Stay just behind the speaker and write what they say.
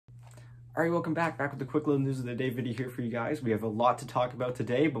All right, welcome back with the quick little news of the day video here for you guys. We have a lot to talk about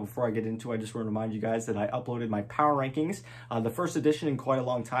today, but before I get into it, I just want to remind you guys that I uploaded my power rankings, the first edition in quite a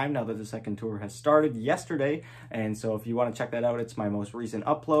long time now that the second tour has started yesterday. And so if you want to check that out, it's my most recent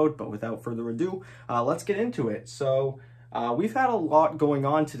upload. But without further ado, let's get into it. We've had a lot going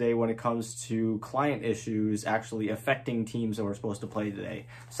on today when it comes to client issues actually affecting teams that we're supposed to play today.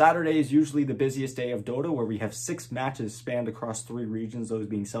 Saturday is usually the busiest day of Dota, where we have 6 matches spanned across 3 regions, those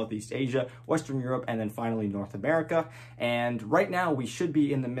being Southeast Asia, Western Europe, and then finally North America. And right now we should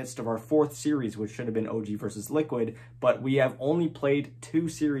be in the midst of our 4th series, which should have been OG versus Liquid, but we have only played 2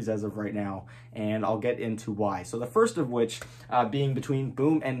 series as of right now, and I'll get into why. So the first of which being between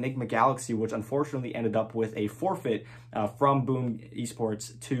Boom and Nigma Galaxy, which unfortunately ended up with a forfeit from Boom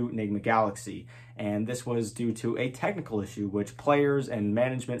Esports to Nigma Galaxy. And this was due to a technical issue, which players and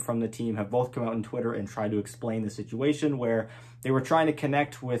management from the team have both come out on Twitter and tried to explain the situation, where they were trying to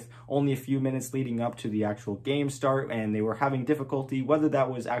connect with only a few minutes leading up to the actual game start, and they were having difficulty, whether that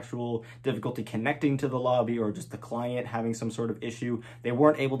was actual difficulty connecting to the lobby or just the client having some sort of issue. They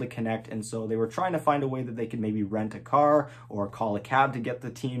weren't able to connect, and so they were trying to find a way that they could maybe rent a car or call a cab to get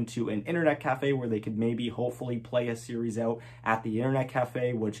the team to an internet cafe where they could maybe hopefully play a series out at the internet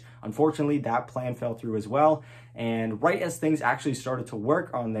cafe, which unfortunately that plan fell through as well. And right as things actually started to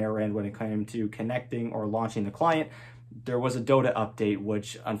work on their end when it came to connecting or launching the client, there was a Dota update,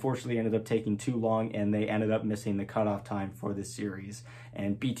 which unfortunately ended up taking too long, and they ended up missing the cutoff time for this series.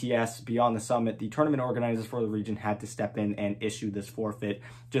 And BTS, Beyond the Summit, the tournament organizers for the region, had to step in and issue this forfeit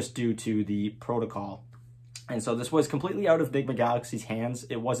just due to the protocol. And so this was completely out of Nigma Galaxy's hands.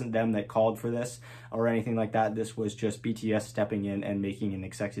 It wasn't them that called for this or anything like that. This was just BTS stepping in and making an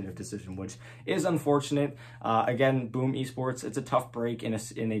executive decision, which is unfortunate. Again, Boom Esports, it's a tough break in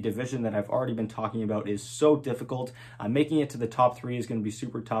a division that I've already been talking about is so difficult. Making it to the top 3 is going to be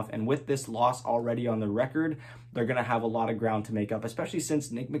super tough. And with this loss already on the record, they're going to have a lot of ground to make up, especially since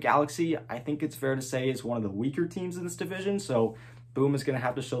Nigma Galaxy, I think it's fair to say, is one of the weaker teams in this division. So Boom is going to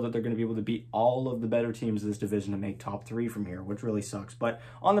have to show that they're going to be able to beat all of the better teams in this division to make top 3 from here, which really sucks. But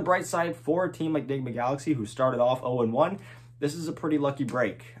on the bright side, for a team like Nigma Galaxy, who started off 0-1, this is a pretty lucky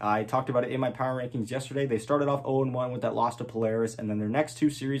break. I talked about it in my power rankings yesterday. They started off 0-1 with that loss to Polaris, and then their next 2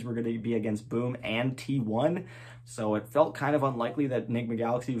 series were going to be against Boom and T1. So it felt kind of unlikely that Nigma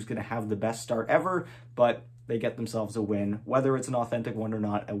Galaxy was going to have the best start ever, but they get themselves a win. Whether it's an authentic one or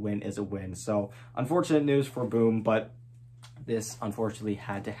not, a win is a win. So unfortunate news for Boom, but this unfortunately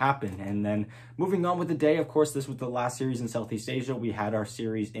had to happen. And then moving on with the day, of course, this was the last series in Southeast Asia. We had our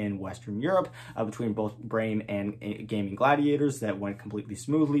series in Western Europe between both Brain and Gaming Gladiators that went completely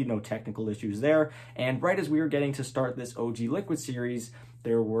smoothly, no technical issues there. And right as we were getting to start this OG Liquid series,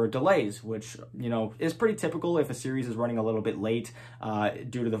 there were delays, which, you know, is pretty typical if a series is running a little bit late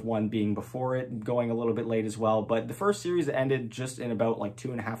due to the one being before it going a little bit late as well. But the first series ended just in about like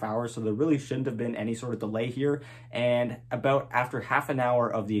 2.5 hours, so there really shouldn't have been any sort of delay here. And about after half an hour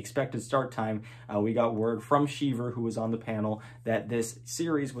of the expected start time, we got word from Shiver, who was on the panel, that this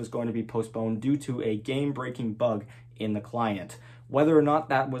series was going to be postponed due to a game-breaking bug in the client. Whether or not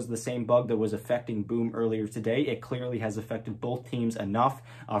that was the same bug that was affecting Boom earlier today, it clearly has affected both teams enough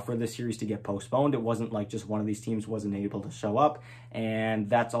for this series to get postponed. It wasn't like just one of these teams wasn't able to show up, and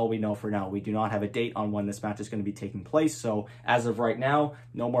that's all we know for now. We do not have a date on when this match is going to be taking place, so as of right now,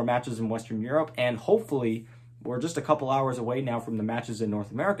 no more matches in Western Europe, and hopefully we're just a couple hours away now from the matches in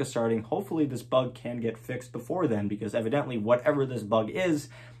North America starting. Hopefully this bug can get fixed before then, because evidently whatever this bug is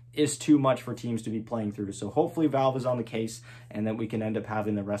too much for teams to be playing through. So hopefully Valve is on the case, and then we can end up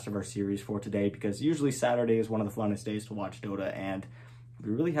having the rest of our series for today, because usually Saturday is one of the funnest days to watch Dota, and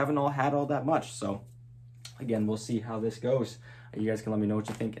we really haven't had all that much. So again, we'll see how this goes. You guys can let me know what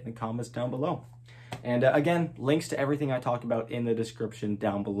you think in the comments down below. And again, links to everything I talked about in the description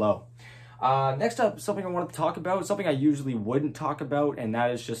down below. Next up, something I wanted to talk about, something I usually wouldn't talk about, and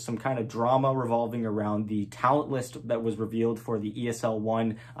that is just some kind of drama revolving around the talent list that was revealed for the ESL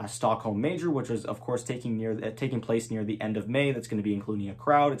 1 Stockholm Major, which was, of course, taking place near the end of May. That's going to be including a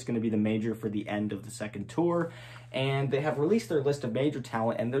crowd. It's going to be the major for the end of the second tour. And they have released their list of major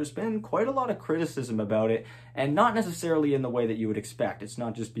talent, and there's been quite a lot of criticism about it, and not necessarily in the way that you would expect. It's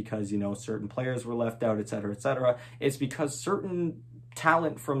not just because, you know, certain players were left out, etc., etc. It's because certain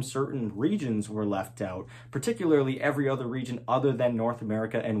talent from certain regions were left out. Particularly every other region other than North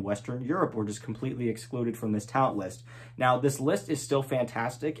America and Western Europe were just completely excluded from this talent list. Now, this list is still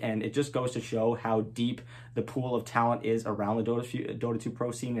fantastic, and it just goes to show how deep the pool of talent is around the Dota 2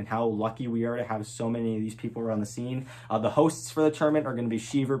 Pro scene and how lucky we are to have so many of these people around the scene. The hosts for the tournament are going to be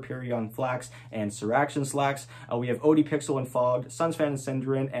Shiver, Pyrion, Flax, and Siraction Slacks. We have Odie Pixel and Fog, Sunsfan and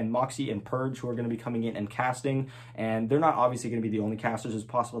Synderen, and Moxie and Purge, who are going to be coming in and casting. And they're not obviously going to be the only casters. It's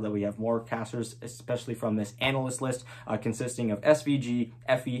possible that we have more casters, especially from this analyst list, consisting of SVG,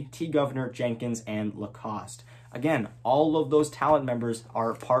 Effie, T-Governor, Jenkins, and Lacoste. Again, all of those talent members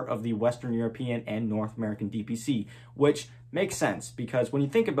are part of the Western European and North American DPC, which makes sense because when you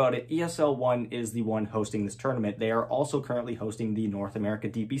think about it, ESL 1 is the one hosting this tournament. They are also currently hosting the North America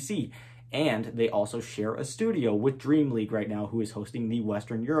DPC, and they also share a studio with Dream League right now, who is hosting the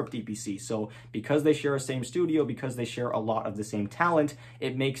Western Europe DPC. So because they share a same studio, because they share a lot of the same talent,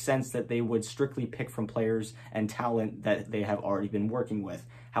 it makes sense that they would strictly pick from players and talent that they have already been working with.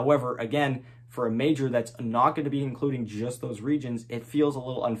 However, again, for a major that's not going to be including just those regions, it feels a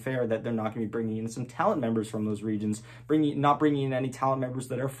little unfair that they're not going to be bringing in some talent members from those regions, not bringing in any talent members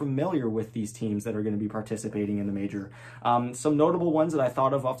that are familiar with these teams that are going to be participating in the major. Some notable ones that I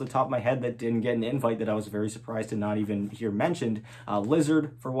thought of off the top of my head that didn't get an invite that I was very surprised to not even hear mentioned.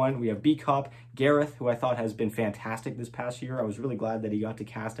 Lizard, for one. We have B-Cop, Gareth, who I thought has been fantastic this past year. I was really glad that he got to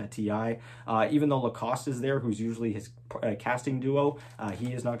cast at TI. Even though Lacoste is there, who's usually his casting duo,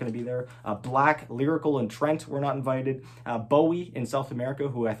 he is not going to be there. Black, Lyrical, and Trent were not invited. Bowie in South America,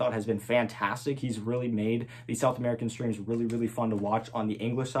 who I thought has been fantastic. He's really made the South American streams really, really fun to watch on the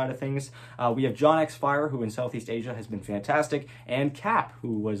English side of things. We have John X Fire, who in Southeast Asia has been fantastic, and Cap,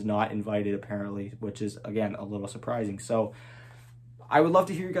 who was not invited apparently, which is, again, a little surprising. So I would love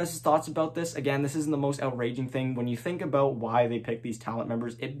to hear you guys' thoughts about this. Again, this isn't the most outraging thing. When you think about why they pick these talent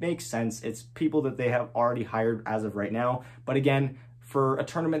members, it makes sense. It's people that they have already hired as of right now. But again, for a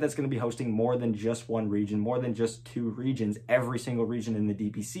tournament that's going to be hosting more than just one region, more than just two regions, every single region in the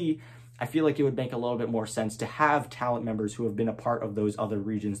DPC, I feel like it would make a little bit more sense to have talent members who have been a part of those other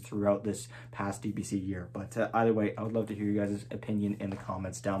regions throughout this past DPC year. But either way, I would love to hear you guys' opinion in the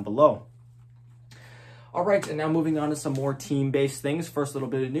comments down below. All right, and now moving on to some more team-based things. First little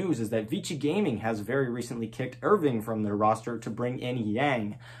bit of news is that Vici Gaming has very recently kicked Irving from their roster to bring in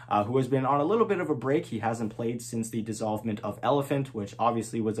Yang, who has been on a little bit of a break. He hasn't played since the dissolvement of Elephant, which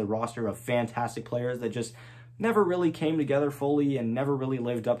obviously was a roster of fantastic players that just never really came together fully and never really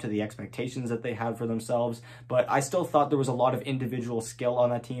lived up to the expectations that they had for themselves. But I still thought there was a lot of individual skill on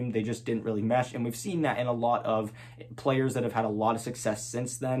that team. They just didn't really mesh. And we've seen that in a lot of players that have had a lot of success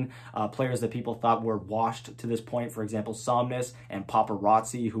since then. Players that people thought were washed to this point. For example, Somnus and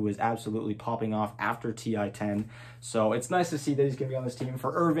Paparazzi, who is absolutely popping off after TI-10. So it's nice to see that he's going to be on this team.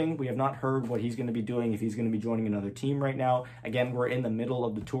 For Irving, we have not heard what he's going to be doing, if he's going to be joining another team right now. Again, we're in the middle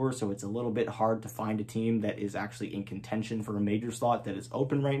of the tour, so it's a little bit hard to find a team that is actually in contention for a major slot that is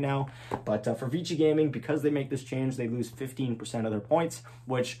open right now. But for Vici Gaming, because they make this change, they lose 15% of their points,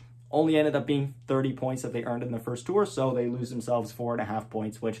 which only ended up being 30 points that they earned in the first tour, so they lose themselves 4.5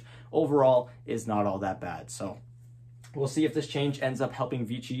 points, which overall is not all that bad. So we'll see if this change ends up helping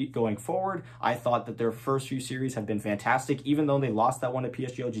Vici going forward. I thought that their first few series have been fantastic. Even though they lost that one at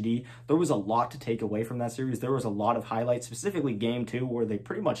PSG LGD, there was a lot to take away from that series. There was a lot of highlights, specifically Game 2, where they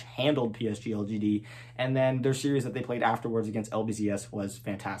pretty much handled PSG LGD. And then their series that they played afterwards against LBZS was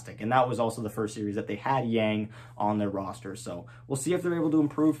fantastic. And that was also the first series that they had Yang on their roster. So we'll see if they're able to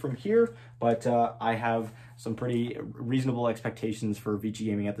improve from here. But I have some pretty reasonable expectations for Vici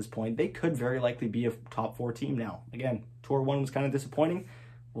Gaming at this point. They could very likely be a top 4 team now. Again, Tour 1 was kind of disappointing.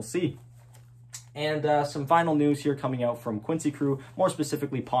 We'll see. And some final news here coming out from Quincy Crew, more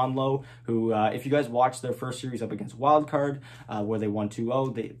specifically Ponlo, who, if you guys watched their first series up against Wildcard, where they won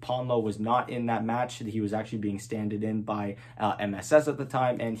 2-0, Ponlo was not in that match. He was actually being standed in by MSS at the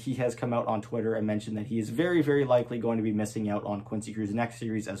time, and he has come out on Twitter and mentioned that he is very, very likely going to be missing out on Quincy Crew's next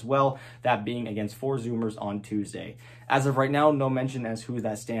series as well, that being against 4 Zoomers on Tuesday. As of right now, no mention as who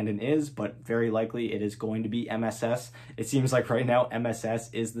that stand-in is, but very likely it is going to be MSS. It seems like right now MSS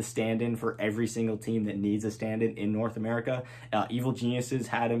is the stand-in for every single team that needs a stand-in in North America. Evil Geniuses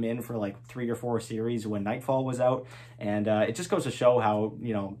had him in for like 3 or 4 series when Nightfall was out, and it just goes to show how,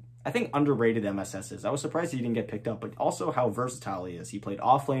 you know, I think, underrated MSS is. I was surprised he didn't get picked up, but also how versatile he is. He played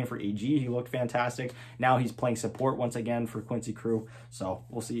off lane for AG. He looked fantastic. Now he's playing support once again for Quincy Crew. So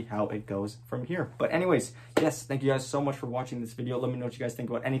we'll see how it goes from here. But anyways, yes, thank you guys so much for watching this video. Let me know what you guys think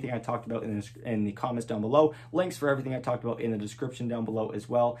about anything I talked about in the comments down below. Links for everything I talked about in the description down below as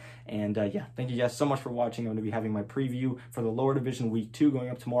well. And yeah, thank you guys so much for watching. I'm going to be having my preview for the lower division week 2 going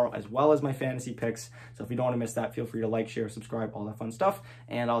up tomorrow, as well as my fantasy picks. So if you don't want to miss that, feel free to like, share, subscribe, all that fun stuff.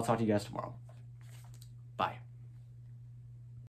 And I'll talk to you guys tomorrow.